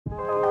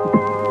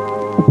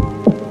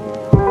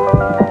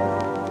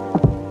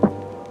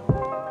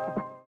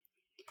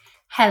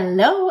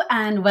Hello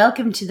and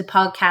welcome to the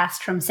podcast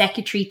From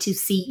Secretary to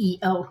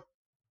CEO.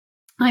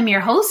 I'm your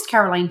host,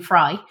 Caroline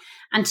Fry,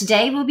 and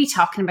today we'll be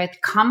talking about the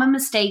common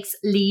mistakes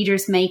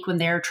leaders make when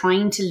they're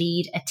trying to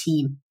lead a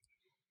team.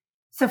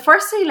 So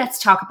firstly, let's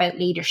talk about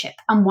leadership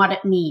and what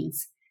it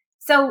means.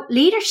 So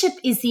leadership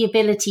is the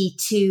ability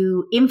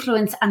to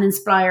influence and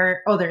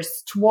inspire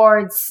others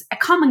towards a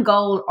common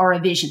goal or a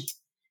vision.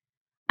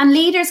 And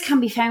leaders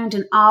can be found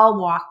in all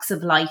walks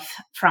of life,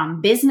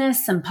 from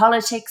business and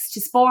politics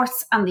to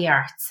sports and the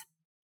arts.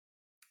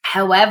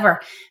 However,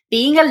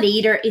 being a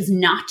leader is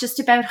not just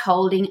about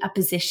holding a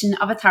position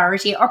of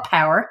authority or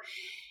power.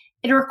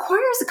 It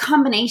requires a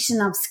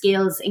combination of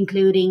skills,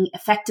 including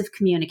effective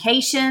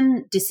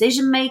communication,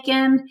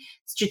 decision-making,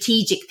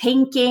 strategic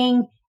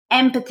thinking,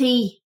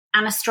 empathy,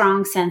 and a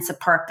strong sense of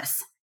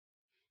purpose.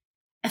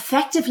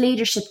 Effective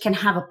leadership can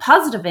have a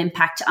positive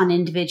impact on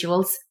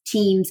individuals,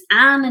 teams,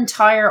 and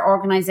entire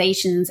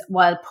organizations,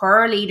 while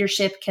poor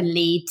leadership can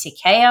lead to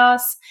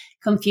chaos,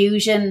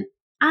 confusion,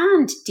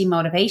 and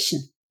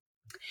demotivation.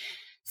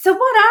 So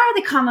what are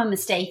the common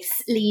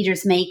mistakes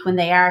leaders make when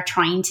they are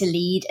trying to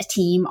lead a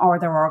team or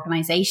their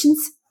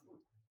organizations?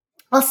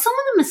 Well, some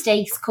of the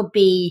mistakes could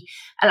be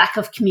a lack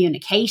of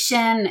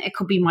communication. It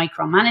could be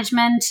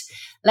micromanagement,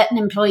 letting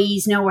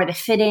employees know where they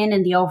fit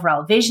in the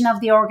overall vision of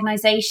the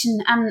organization.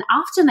 And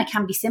often it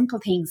can be simple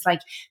things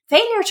like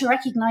failure to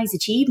recognize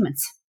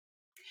achievements.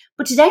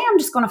 But today I'm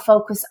just going to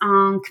focus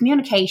on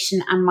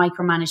communication and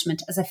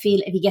micromanagement, as I feel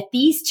if you get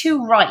these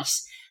two right,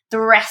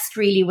 the rest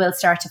really will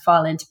start to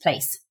fall into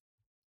place.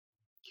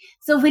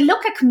 So if we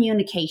look at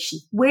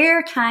communication,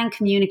 where can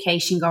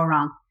communication go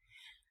wrong?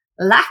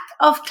 Lack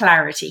of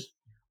clarity.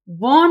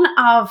 One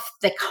of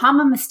the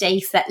common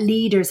mistakes that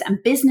leaders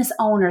and business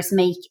owners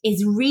make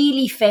is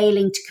really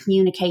failing to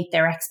communicate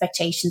their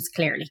expectations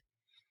clearly.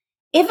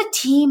 If a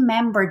team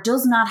member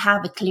does not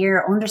have a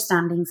clear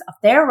understanding of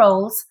their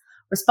roles,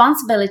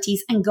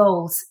 responsibilities, and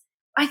goals,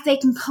 like they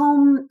can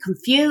become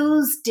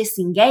confused,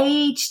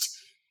 disengaged.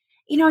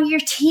 Your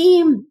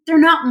team, they're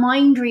not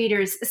mind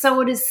readers, so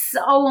it is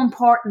so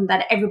important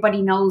that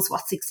everybody knows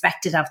what's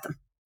expected of them.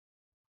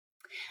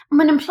 And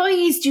when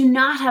employees do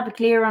not have a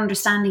clear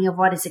understanding of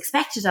what is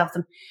expected of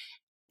them,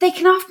 they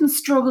can often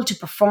struggle to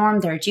perform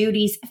their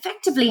duties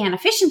effectively and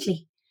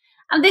efficiently.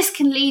 And this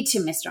can lead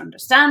to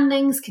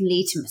misunderstandings, can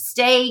lead to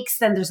mistakes,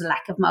 then there's a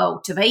lack of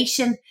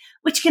motivation,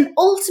 which can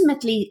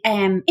ultimately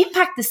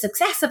impact the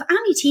success of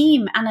any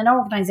team and an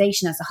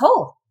organization as a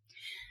whole.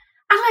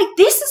 And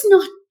this is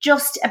not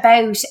just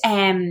about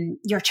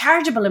your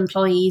chargeable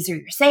employees or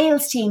your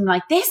sales team.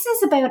 This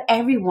is about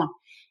everyone.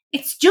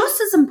 It's just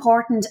as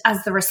important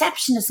as the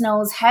receptionist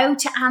knows how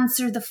to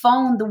answer the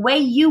phone the way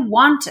you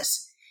want it,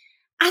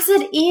 as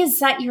it is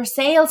that your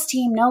sales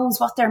team knows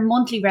what their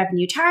monthly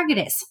revenue target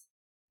is.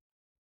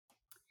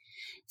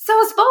 So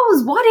I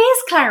suppose, what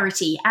is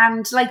clarity,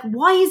 and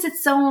why is it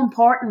so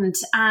important,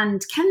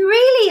 and can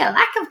really a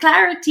lack of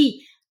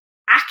clarity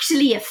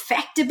actually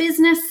affect a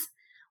business?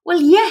 Well,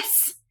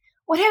 yes.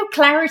 Without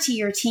clarity,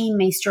 your team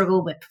may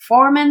struggle with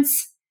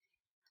performance.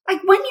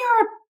 When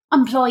your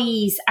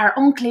employees are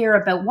unclear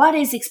about what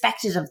is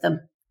expected of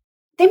them,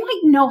 they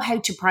might know how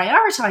to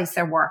prioritize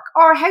their work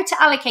or how to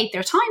allocate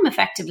their time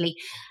effectively.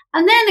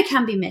 And then it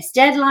can be missed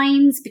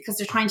deadlines because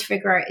they're trying to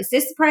figure out, is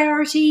this a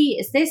priority?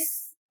 Is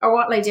this, or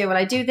what will I do? Will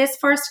I do this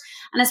first?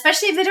 And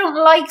especially if they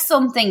don't like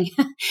something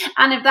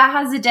and if that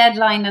has a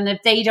deadline and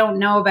if they don't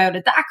know about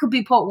it, that could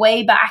be put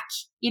way back,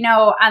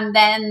 and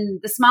then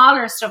the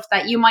smaller stuff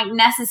that you might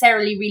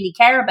necessarily really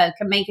care about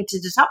can make it to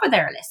the top of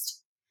their list.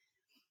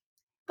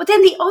 But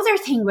then the other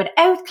thing,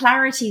 without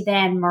clarity,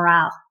 then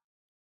morale.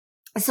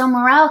 So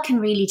morale can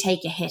really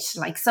take a hit.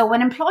 So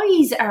when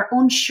employees are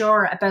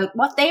unsure about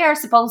what they are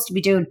supposed to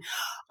be doing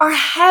or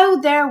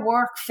how their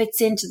work fits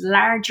into the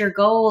larger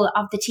goal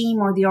of the team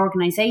or the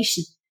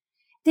organization,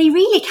 they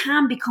really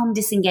can become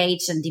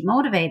disengaged and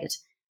demotivated.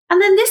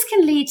 And then this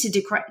can lead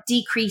to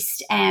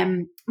decreased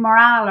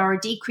morale or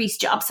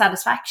decreased job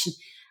satisfaction.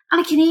 And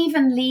it can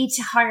even lead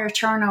to higher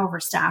turnover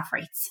staff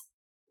rates.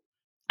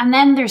 And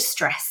then there's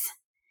stress.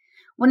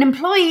 When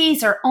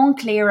employees are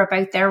unclear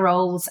about their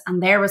roles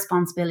and their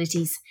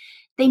responsibilities,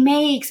 they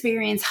may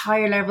experience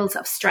higher levels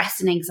of stress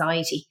and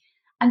anxiety.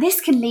 And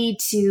this can lead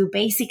to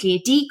basically a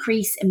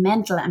decrease in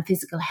mental and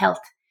physical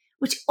health,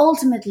 which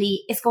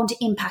ultimately is going to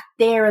impact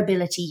their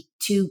ability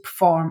to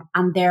perform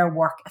and their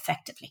work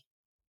effectively.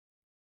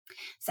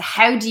 So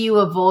how do you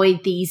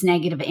avoid these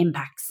negative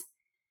impacts?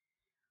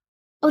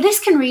 Well,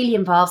 this can really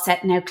involve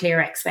setting out clear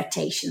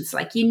expectations.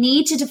 You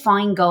need to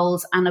define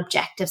goals and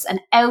objectives and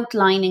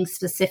outlining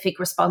specific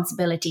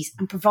responsibilities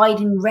and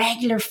providing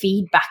regular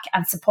feedback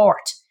and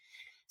support.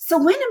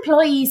 So when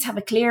employees have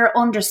a clear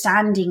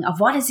understanding of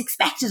what is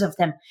expected of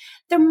them,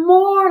 they're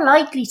more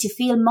likely to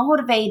feel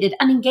motivated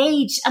and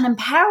engaged and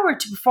empowered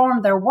to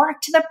perform their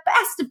work to the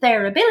best of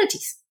their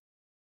abilities.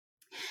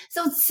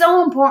 So it's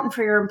so important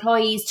for your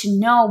employees to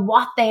know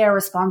what they are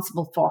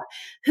responsible for.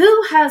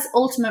 Who has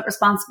ultimate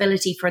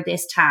responsibility for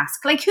this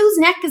task? Like, whose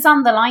neck is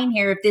on the line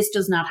here if this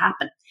does not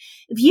happen?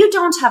 If you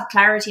don't have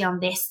clarity on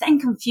this, then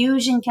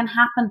confusion can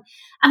happen.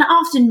 And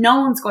often no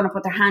one's going to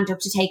put their hand up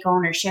to take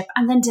ownership,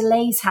 and then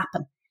delays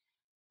happen.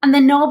 And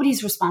then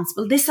nobody's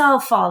responsible. This all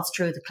falls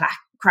through the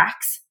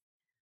cracks.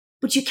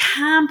 But you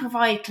can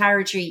provide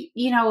clarity,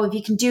 if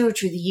you can do it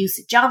through the use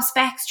of job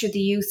specs, through the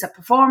use of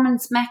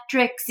performance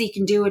metrics, you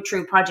can do it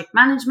through project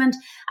management,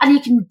 and you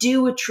can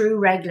do it through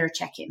regular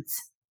check-ins.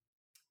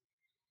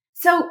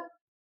 So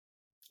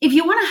if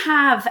you want to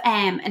have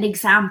an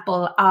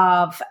example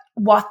of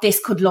what this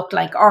could look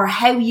like, or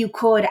how you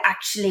could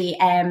actually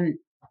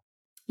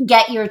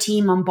get your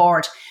team on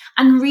board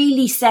and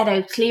really set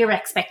out clear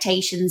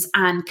expectations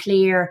and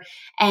clear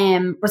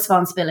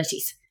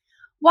responsibilities.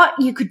 What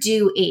you could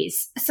do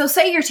is, so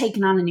say you're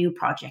taking on a new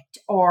project,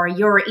 or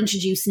you're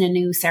introducing a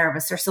new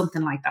service or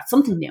something like that,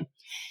 something new.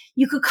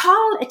 You could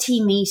call a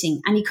team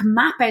meeting and you can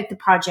map out the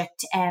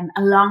project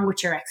along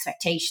with your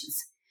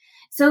expectations.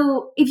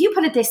 So if you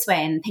put it this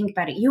way and think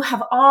about it, you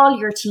have all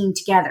your team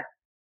together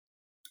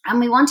and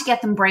we want to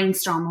get them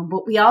brainstorming,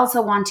 but we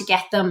also want to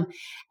get them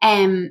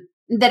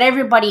that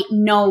everybody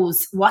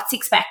knows what's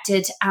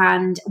expected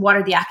and what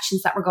are the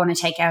actions that we're going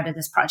to take out of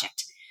this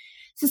project.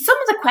 So some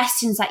of the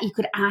questions that you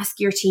could ask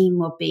your team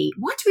would be,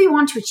 what do we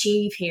want to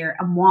achieve here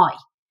and why?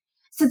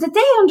 So that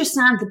they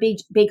understand the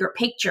bigger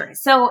picture.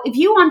 So if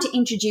you want to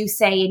introduce,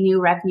 say, a new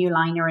revenue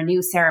line or a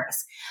new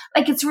service,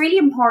 like, it's really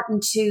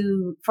important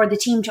for the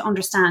team to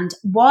understand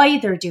why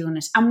they're doing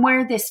it and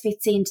where this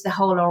fits into the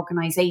whole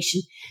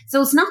organization.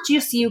 So it's not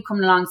just you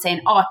coming along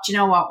saying, oh, do you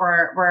know what,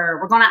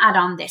 we're going to add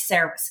on this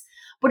service.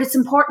 But it's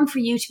important for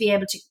you to be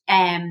able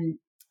to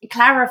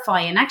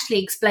clarify and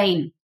actually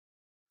explain.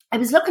 I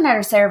was looking at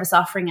our service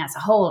offering as a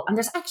whole, and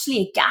there's actually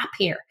a gap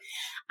here.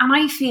 And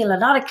I feel a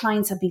lot of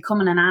clients have been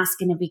coming and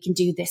asking if we can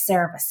do this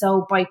service.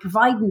 So by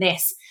providing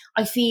this,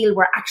 I feel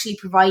we're actually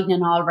providing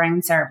an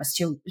all-round service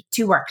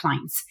to our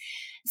clients.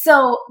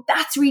 So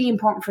that's really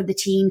important for the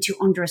team to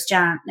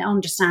understand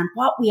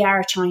what we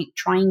are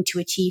trying to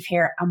achieve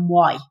here and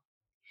why.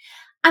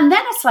 And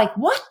then it's like,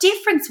 what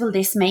difference will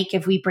this make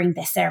if we bring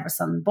this service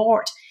on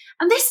board?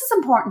 And this is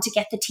important to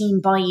get the team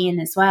buy-in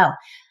as well.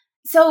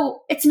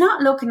 So it's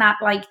not looking at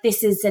like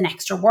this is an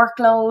extra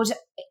workload.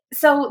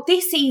 So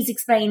this is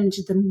explaining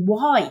to them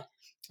why.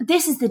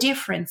 This is the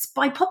difference.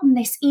 By putting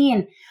this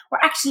in, we're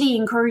actually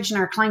encouraging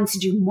our clients to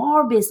do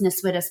more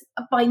business with us.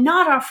 By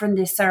not offering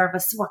this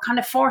service, we're kind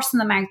of forcing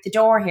them out the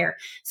door here.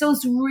 So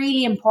it's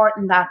really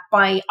important that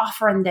by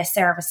offering this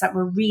service that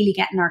we're really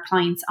getting our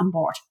clients on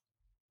board.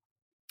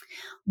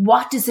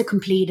 What does a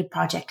completed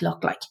project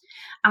look like?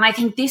 And I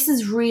think this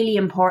is really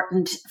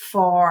important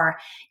for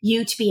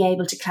you to be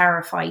able to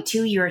clarify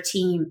to your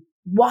team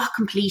what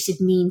completed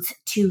means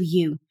to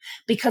you,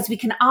 because we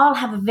can all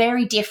have a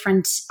very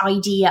different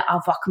idea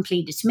of what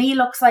completed to me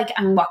looks like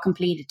and what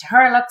completed to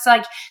her looks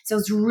like. So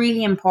it's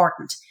really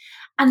important.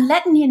 And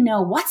letting you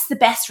know what's the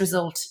best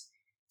result.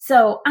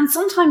 So, and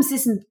sometimes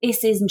this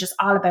isn't just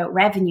all about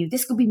revenue.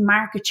 This could be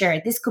market share.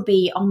 This could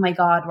be, oh my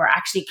God,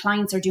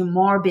 clients are doing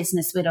more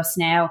business with us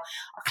now.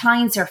 Our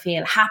clients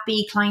feel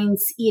happy.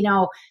 Clients,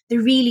 they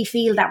really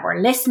feel that we're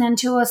listening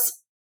to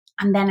us.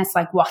 And then it's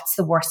like, what's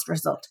the worst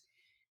result?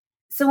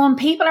 So when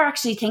people are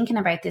actually thinking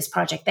about this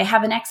project, they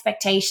have an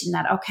expectation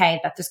that,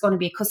 that there's going to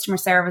be a customer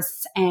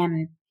service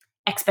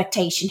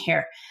expectation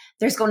here.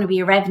 There's going to be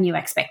a revenue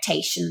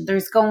expectation.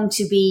 There's going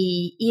to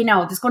be,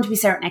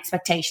 certain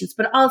expectations,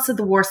 but also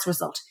the worst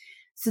result.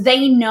 So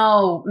they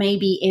know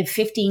maybe if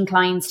 15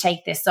 clients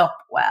take this up,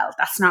 well,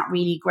 that's not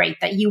really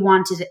great, that you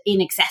wanted in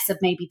excess of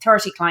maybe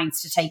 30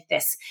 clients to take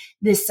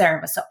this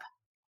service up.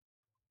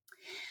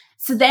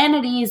 So then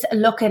it is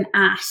looking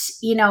at,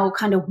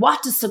 kind of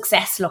what does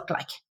success look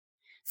like?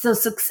 So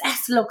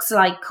success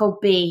could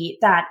be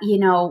that,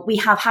 we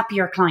have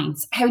happier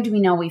clients. How do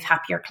we know we've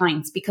happier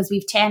clients? Because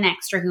we've 10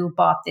 extra who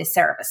bought this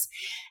service.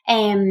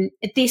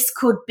 This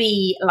could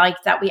be like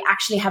that we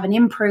actually have an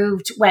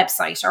improved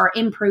website or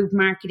improved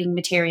marketing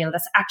material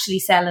that's actually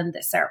selling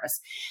this service.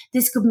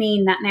 This could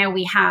mean that now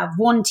we have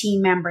one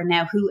team member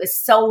now who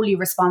is solely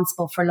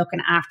responsible for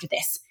looking after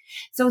this.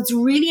 So it's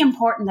really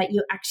important that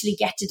you actually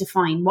get to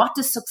define what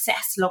does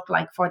success look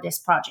like for this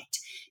project.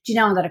 Do you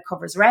know that it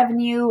covers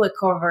revenue, it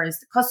covers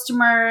the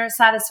customer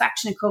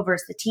satisfaction, it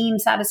covers the team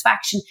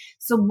satisfaction.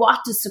 So what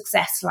does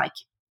success like?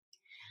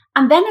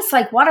 And then it's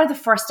like, what are the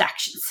first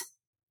actions?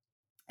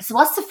 So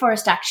what's the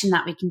first action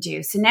that we can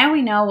do? So now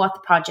we know what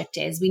the project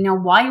is. We know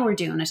why we're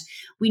doing it.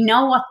 We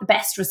know what the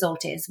best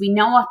result is. We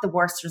know what the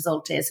worst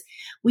result is.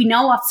 We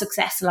know what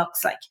success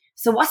looks like.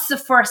 So what's the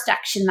first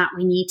action that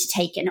we need to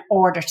take in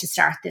order to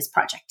start this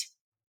project?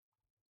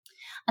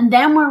 And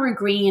then we're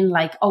agreeing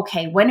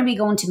when are we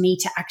going to meet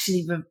to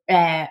actually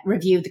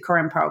review the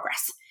current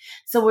progress?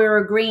 So we're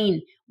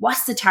agreeing,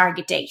 what's the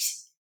target date?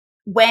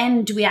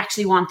 When do we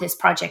actually want this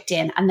project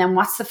in? And then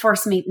what's the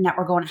first meeting that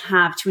we're going to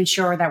have to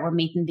ensure that we're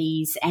meeting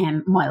these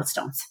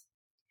milestones?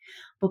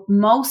 But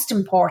most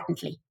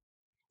importantly,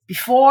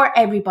 before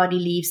everybody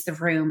leaves the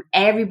room,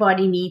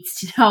 everybody needs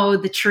to know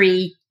the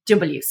 3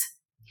 W's.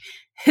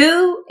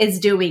 Who is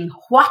doing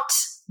what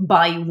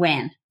by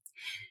when?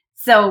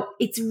 So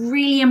it's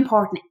really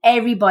important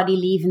everybody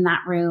leaving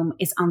that room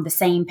is on the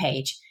same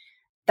page,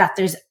 that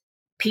there's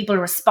people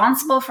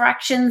responsible for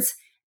actions.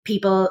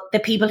 The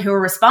people who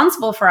are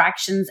responsible for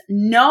actions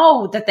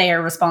know that they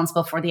are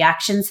responsible for the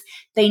actions.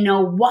 They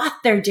know what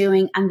they're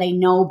doing and they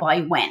know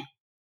by when.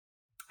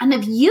 And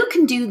if you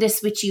can do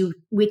this with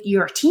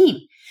your team,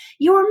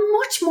 you are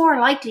much more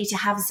likely to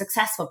have a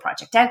successful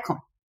project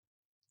outcome.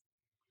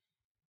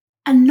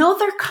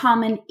 Another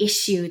common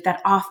issue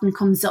that often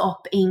comes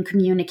up in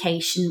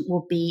communication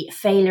will be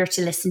failure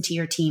to listen to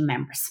your team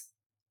members.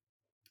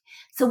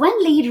 So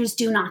when leaders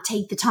do not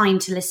take the time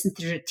to listen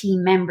to their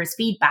team members'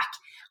 feedback,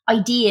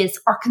 ideas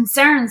or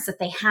concerns that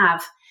they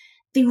have,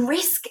 they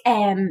risk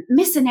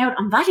missing out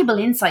on valuable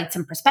insights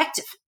and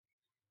perspective.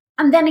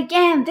 And then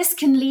again, this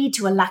can lead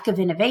to a lack of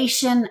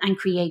innovation and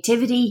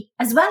creativity,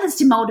 as well as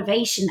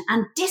demotivation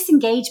and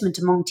disengagement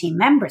among team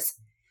members.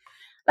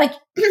 Like,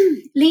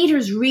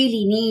 leaders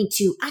really need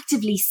to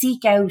actively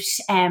seek out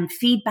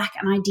feedback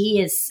and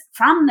ideas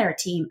from their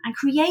team and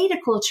create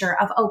a culture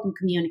of open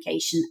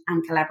communication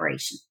and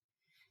collaboration.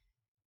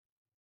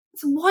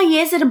 So why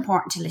is it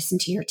important to listen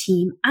to your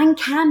team? And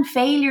can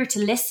failure to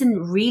listen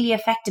really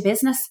affect a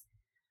business?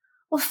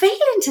 Well,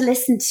 failing to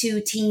listen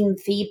to team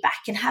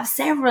feedback can have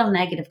several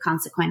negative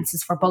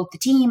consequences for both the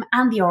team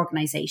and the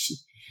organization.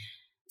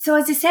 So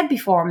as I said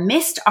before,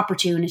 missed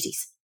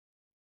opportunities.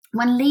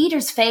 When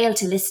leaders fail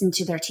to listen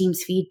to their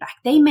team's feedback,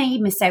 they may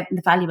miss out on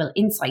the valuable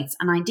insights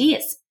and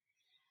ideas.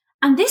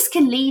 And this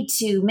can lead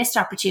to missed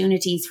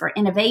opportunities for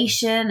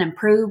innovation,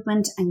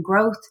 improvement, and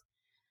growth.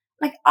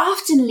 Like,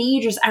 often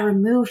leaders are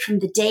removed from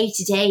the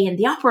day-to-day and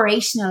the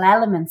operational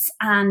elements,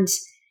 and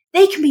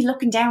they can be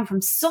looking down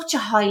from such a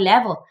high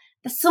level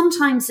that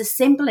sometimes the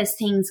simplest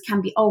things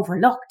can be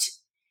overlooked.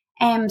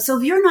 So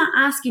if you're not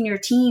asking your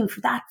team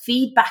for that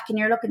feedback and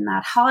you're looking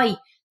that high,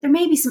 there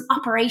may be some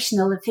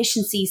operational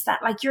efficiencies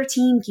that like your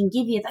team can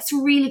give you that's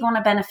really going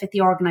to benefit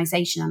the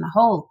organization on a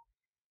whole.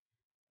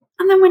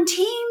 And then when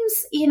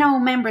teams,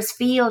 members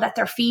feel that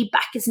their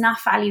feedback is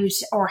not valued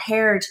or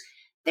heard,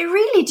 they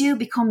really do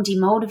become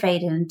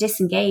demotivated and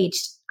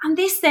disengaged. And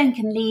this then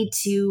can lead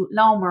to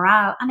low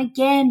morale and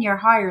again, your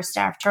higher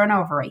staff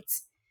turnover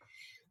rates.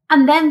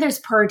 And then there's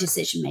poor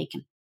decision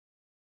making.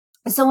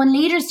 So when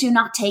leaders do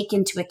not take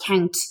into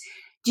account,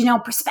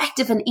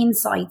 perspective and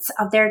insights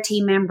of their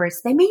team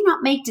members, they may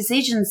not make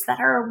decisions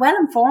that are well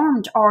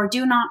informed or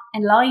do not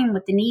align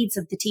with the needs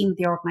of the team of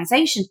the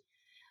organization.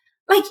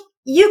 Like,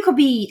 you could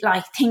be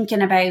like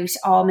thinking about,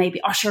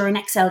 sure, an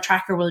Excel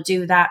tracker will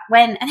do that,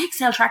 when an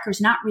Excel tracker is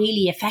not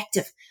really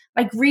effective.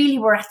 Like, really,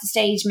 we're at the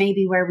stage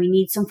maybe where we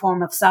need some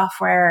form of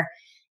software,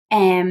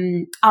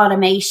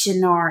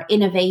 automation or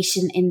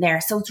innovation in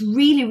there. So it's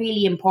really,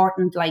 really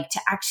important, like,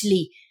 to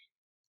actually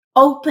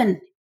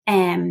open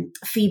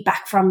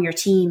feedback from your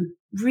team,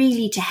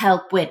 really to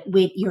help with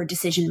your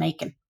decision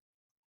making.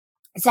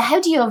 So how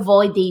do you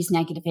avoid these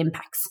negative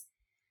impacts?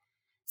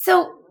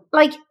 So,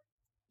 like,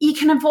 you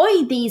can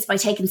avoid these by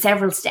taking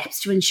several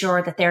steps to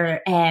ensure that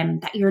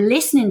that you're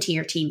listening to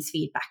your team's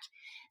feedback.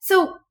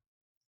 So,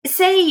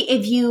 say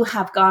if you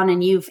have gone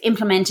and you've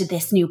implemented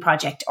this new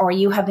project or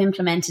you have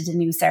implemented a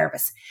new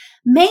service,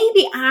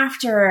 maybe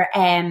after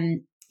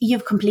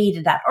you've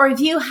completed that, or if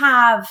you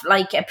have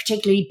like a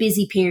particularly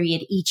busy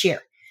period each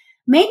year,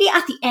 maybe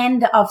at the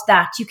end of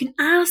that, you can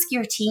ask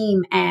your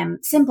team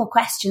simple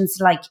questions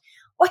like,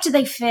 what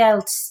they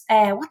felt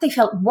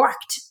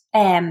worked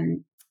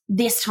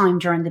this time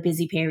during the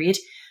busy period?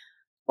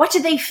 What do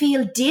they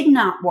feel did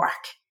not work?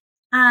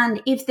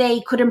 And if they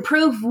could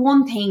improve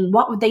one thing,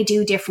 what would they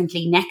do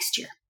differently next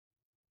year?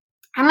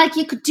 And like,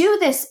 you could do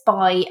this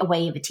by a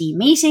way of a team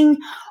meeting,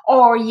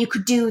 or you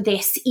could do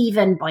this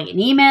even by an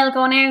email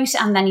going out,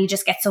 and then you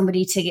just get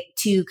somebody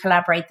to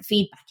collaborate the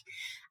feedback.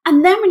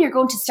 And then when you're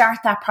going to start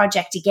that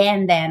project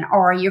again then,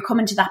 or you're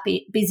coming to that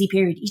busy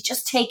period, you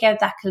just take out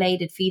that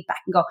collated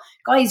feedback and go,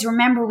 guys,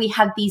 remember we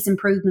had these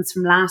improvements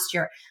from last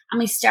year, and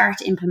we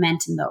start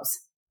implementing those.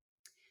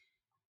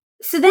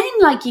 So then,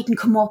 like, you can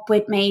come up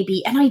with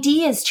maybe an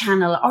ideas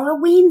channel or a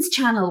wins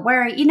channel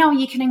where,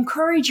 you can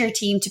encourage your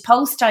team to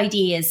post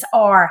ideas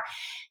or,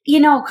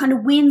 kind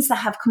of wins that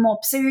have come up.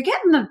 So you're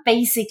getting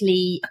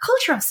basically a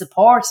culture of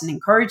support and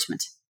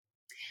encouragement.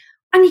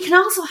 And you can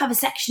also have a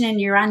section in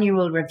your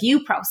annual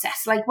review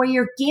process, like where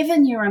you're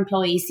giving your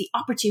employees the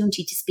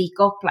opportunity to speak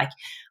up, like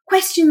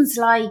questions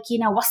like,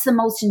 what's the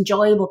most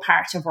enjoyable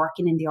part of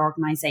working in the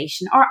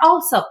organization? Or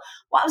also,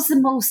 what was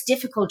the most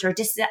difficult or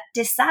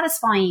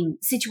dissatisfying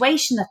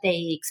situation that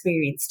they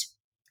experienced?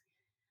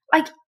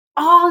 Like,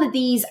 all of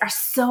these are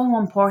so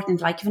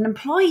important. Like, if an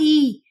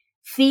employee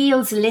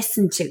feels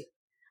listened to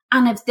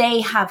and if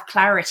they have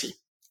clarity,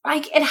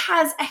 like, it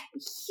has a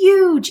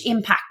huge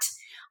impact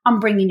on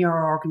bringing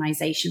your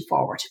organization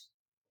forward.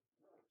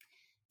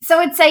 So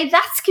I'd say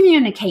that's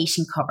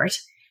communication covered.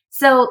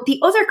 So the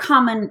other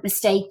common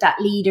mistake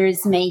that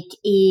leaders make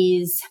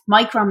is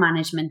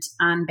micromanagement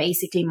and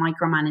basically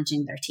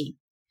micromanaging their team.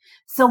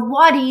 So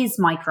what is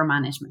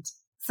micromanagement?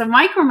 So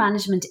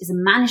micromanagement is a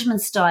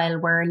management style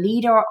where a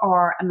leader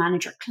or a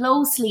manager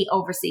closely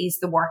oversees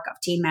the work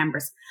of team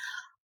members,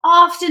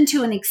 often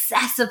to an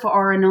excessive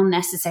or an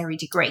unnecessary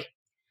degree.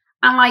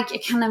 And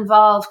it can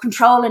involve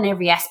controlling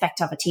every aspect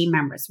of a team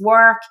member's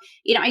work.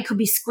 It could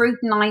be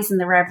scrutinizing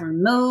their every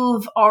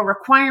move or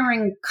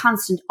requiring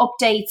constant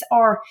updates,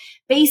 or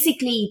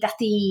basically that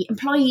the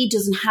employee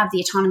doesn't have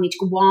the autonomy to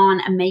go on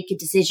and make a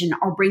decision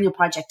or bring a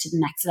project to the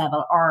next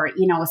level, or,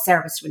 a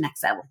service to the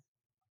next level.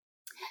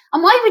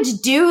 And why would you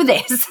do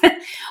this?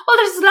 Well,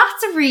 there's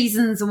lots of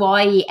reasons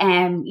why,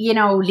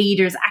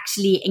 leaders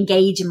actually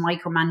engage in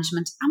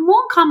micromanagement. And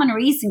one common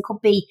reason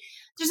could be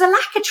there's a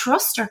lack of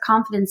trust or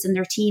confidence in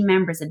their team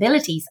members'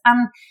 abilities.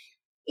 And,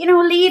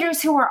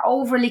 leaders who are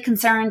overly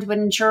concerned with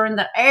ensuring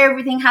that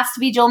everything has to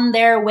be done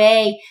their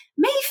way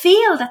may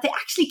feel that they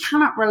actually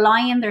cannot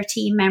rely on their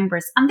team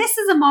members. And this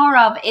is a more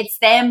of it's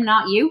them,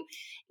 not you,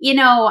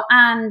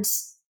 and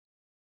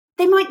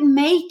they might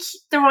make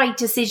the right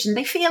decision.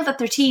 They feel that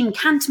their team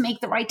can't make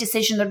the right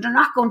decision, or they're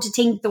not going to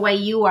think the way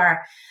you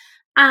are,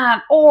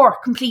 or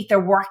complete their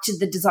work to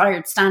the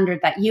desired standard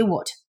that you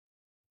would.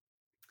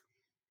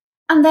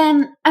 And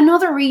then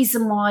another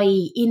reason why,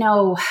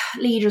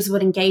 leaders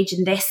would engage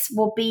in this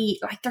will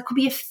be there could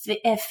be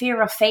a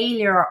fear of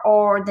failure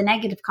or the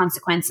negative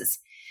consequences.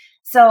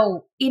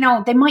 So,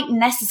 they mightn't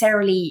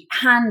necessarily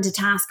hand a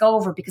task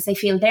over because they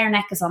feel their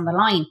neck is on the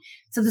line.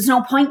 So there's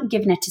no point in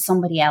giving it to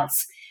somebody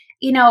else,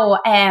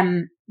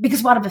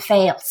 because what if it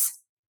fails?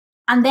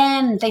 And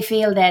then they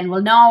feel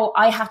well, no,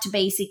 I have to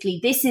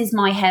this is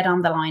my head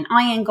on the line.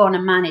 I am going to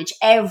manage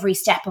every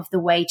step of the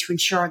way to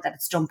ensure that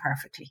it's done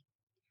perfectly.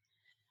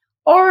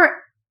 Or,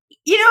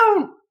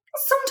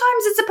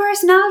 sometimes it's a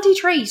personality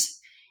trait.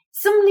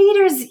 Some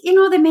leaders,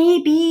 they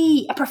may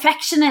be a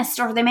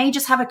perfectionist, or they may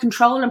just have a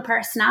controlling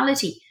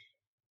personality.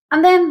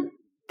 And then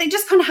they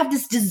just kind of have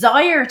this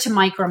desire to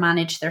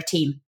micromanage their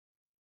team.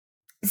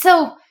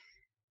 So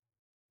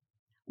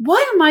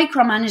while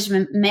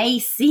micromanagement may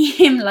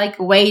seem like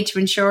a way to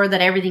ensure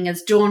that everything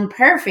is done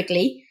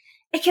perfectly,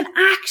 it can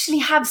actually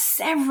have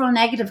several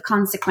negative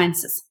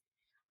consequences.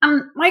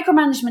 And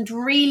micromanagement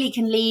really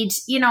can lead,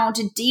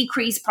 to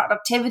decreased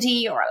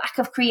productivity or a lack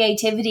of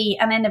creativity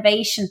and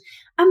innovation,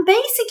 and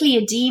basically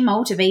a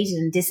demotivated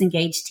and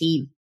disengaged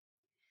team.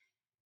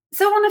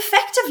 So an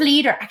effective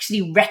leader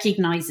actually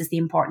recognizes the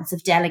importance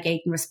of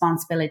delegating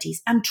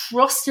responsibilities and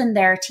trusting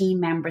their team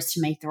members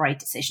to make the right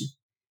decision.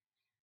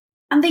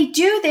 And they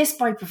do this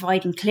by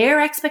providing clear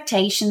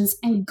expectations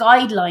and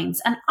guidelines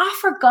and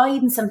offer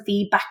guidance and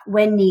feedback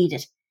when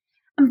needed.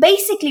 And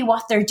basically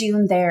what they're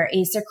doing there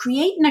is they're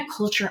creating a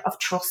culture of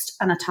trust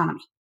and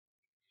autonomy.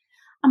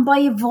 And by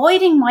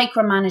avoiding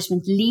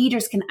micromanagement,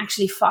 leaders can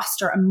actually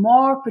foster a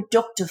more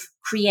productive,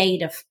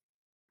 creative,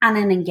 and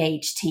an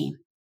engaged team.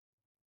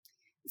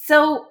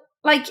 So,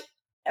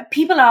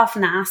 people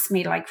often ask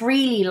me,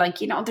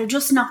 they're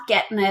just not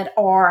getting it,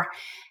 or,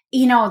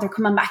 they're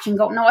coming back and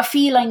go, no, I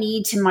feel I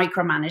need to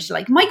micromanage.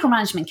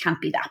 Micromanagement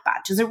can't be that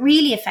bad. Does it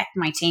really affect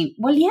my team?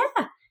 Well,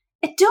 yeah,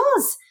 it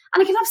does.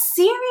 And it can have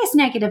serious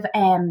negative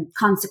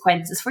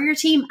consequences for your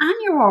team and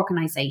your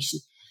organization.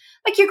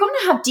 You're going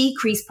to have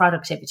decreased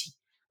productivity.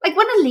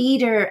 When a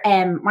leader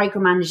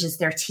micromanages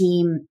their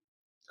team,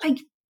 team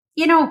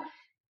are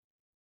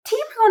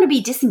going to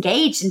be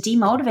disengaged and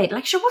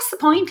demotivated. Sure, what's the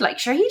point?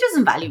 Sure, he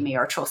doesn't value me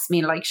or trust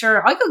me.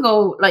 Sure, I could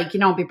go,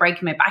 be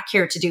breaking my back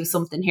here to do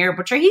something here,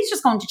 but sure, he's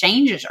just going to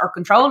change it or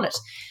control it.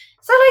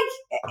 So,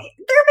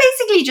 they're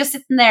basically just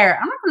sitting there.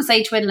 I'm not going to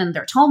say twiddling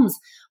their thumbs,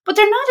 but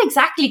they're not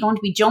exactly going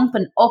to be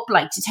jumping up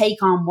to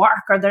take on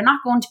work, or they're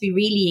not going to be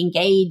really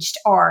engaged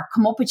or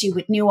come up with you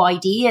with new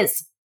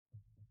ideas.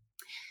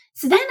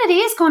 So then it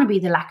is going to be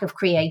the lack of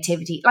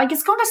creativity.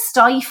 It's going to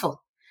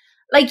stifle.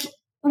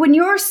 When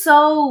you're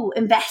so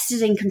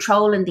invested in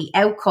controlling the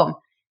outcome,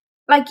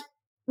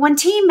 when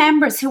team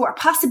members who are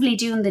possibly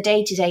doing the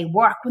day-to-day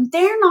work, when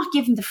they're not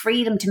given the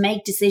freedom to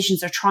make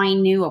decisions or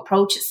trying new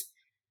approaches,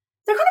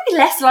 they're going to be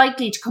less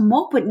likely to come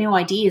up with new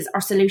ideas or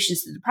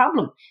solutions to the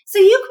problem. So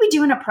you could be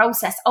doing a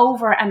process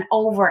over and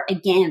over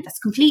again that's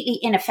completely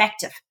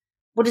ineffective,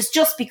 but it's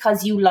just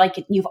because you like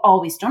it and you've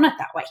always done it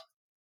that way.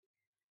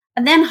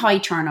 And then high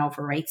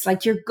turnover rates,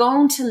 you're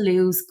going to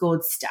lose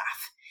good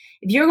staff.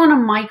 If you're going to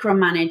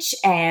micromanage,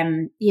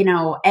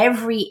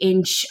 every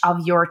inch of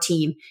your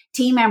team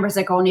members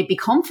are going to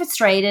become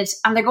frustrated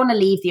and they're going to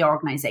leave the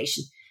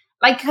organization.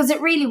 Because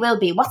it really will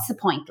be. What's the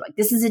point?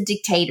 This is a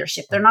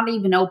dictatorship. They're not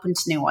even open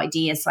to new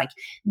ideas.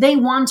 They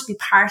want to be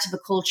part of a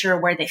culture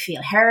where they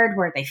feel heard,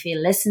 where they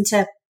feel listened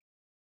to.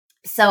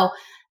 So,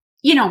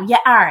 if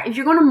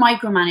you're going to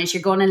micromanage,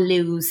 you're going to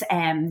lose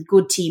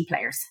good team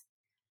players.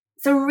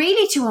 So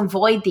really, to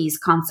avoid these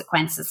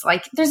consequences,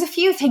 there's a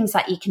few things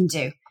that you can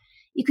do.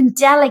 You can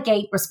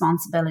delegate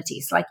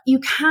responsibilities. You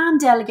can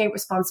delegate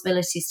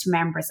responsibilities to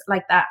members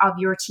like that of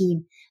your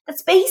team.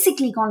 That's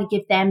basically going to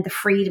give them the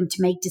freedom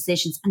to make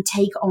decisions and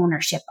take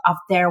ownership of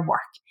their work.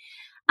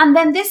 And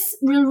then this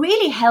will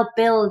really help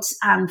build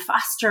and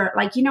foster,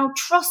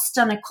 trust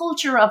and a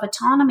culture of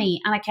autonomy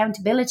and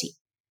accountability.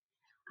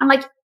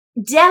 And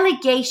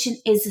delegation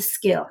is a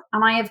skill.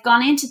 And I have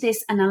gone into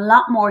this in a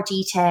lot more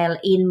detail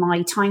in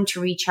my Time to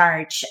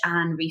Recharge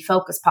and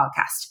Refocus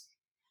podcast.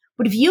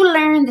 But if you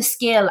learn the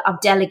skill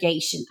of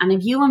delegation and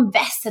if you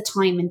invest the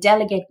time in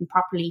delegating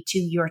properly to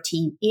your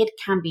team, it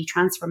can be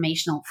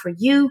transformational for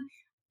you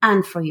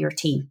and for your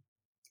team.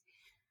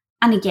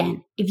 And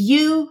again, if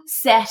you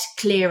set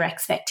clear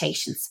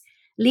expectations,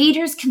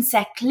 leaders can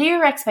set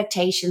clear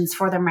expectations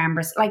for their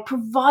members, like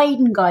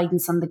providing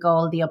guidance on the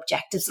goal, the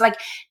objectives, like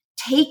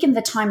taking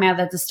the time out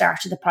at the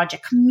start of the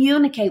project,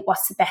 communicate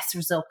what's the best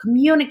result,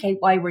 communicate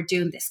why we're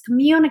doing this,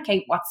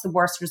 communicate what's the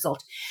worst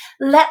result,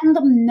 letting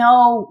them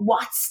know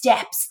what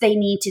steps they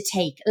need to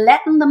take,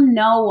 letting them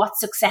know what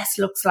success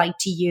looks like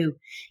to you.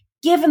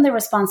 Given the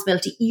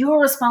responsibility,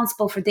 you're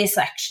responsible for this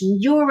action,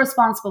 you're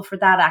responsible for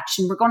that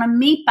action. We're going to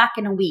meet back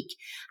in a week.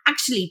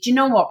 Actually, do you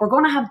know what? We're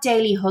going to have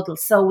daily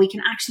huddles so we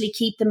can actually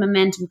keep the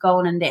momentum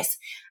going in this.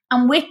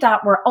 And with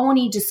that, we're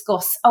only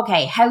discuss,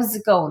 okay, how's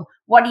it going?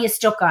 What are you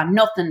stuck on?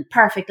 Nothing.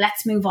 Perfect.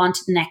 Let's move on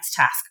to the next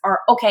task. Or,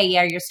 okay,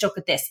 yeah, you're stuck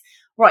at this.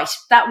 Right.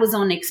 That was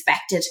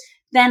unexpected.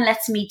 Then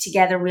let's meet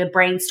together. We'll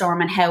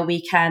brainstorm on how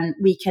we can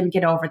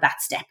get over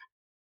that step.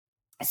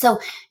 So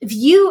if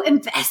you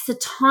invest the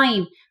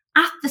time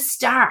at the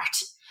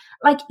start,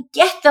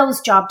 get those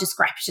job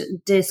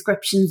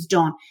descriptions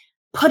done,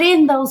 put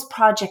in those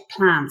project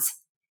plans.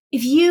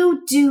 If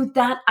you do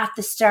that at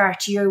the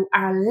start, you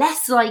are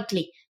less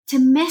likely to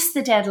miss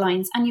the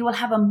deadlines and you will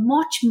have a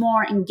much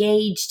more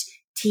engaged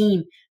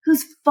team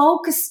who's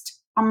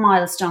focused on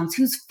milestones,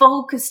 who's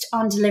focused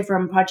on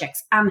delivering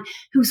projects, and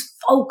who's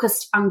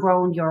focused on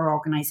growing your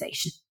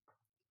organization.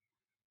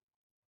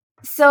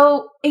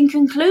 So in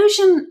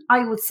conclusion,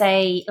 I would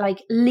say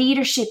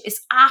leadership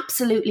is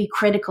absolutely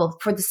critical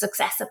for the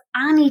success of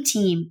any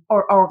team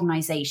or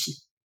organization.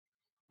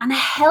 And a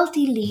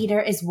healthy leader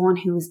is one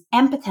who is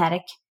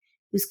empathetic,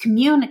 who's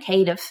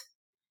communicative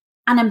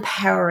and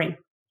empowering,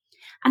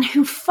 and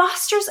who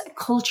fosters a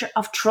culture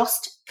of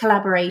trust,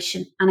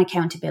 collaboration, and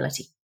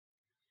accountability.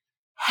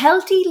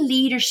 Healthy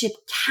leadership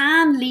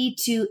can lead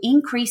to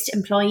increased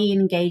employee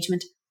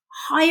engagement,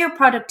 higher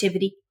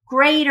productivity,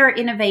 greater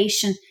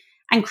innovation,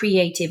 and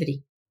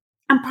creativity.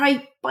 And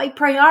by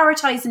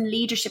prioritizing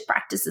leadership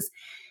practices,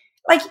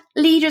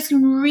 leaders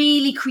can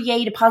really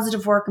create a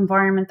positive work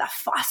environment that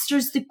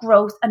fosters the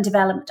growth and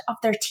development of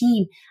their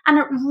team, and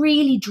it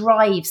really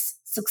drives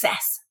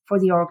success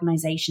for the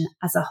organization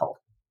as a whole.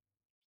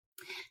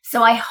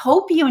 So I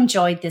hope you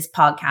enjoyed this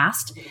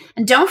podcast.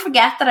 And don't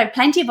forget that I have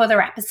plenty of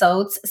other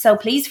episodes. So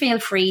please feel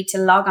free to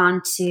log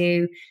on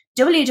to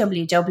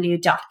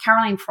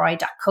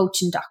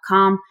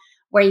www.carolinefry.coaching.com,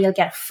 where you'll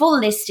get a full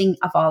listing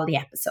of all the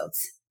episodes.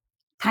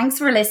 Thanks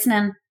for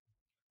listening.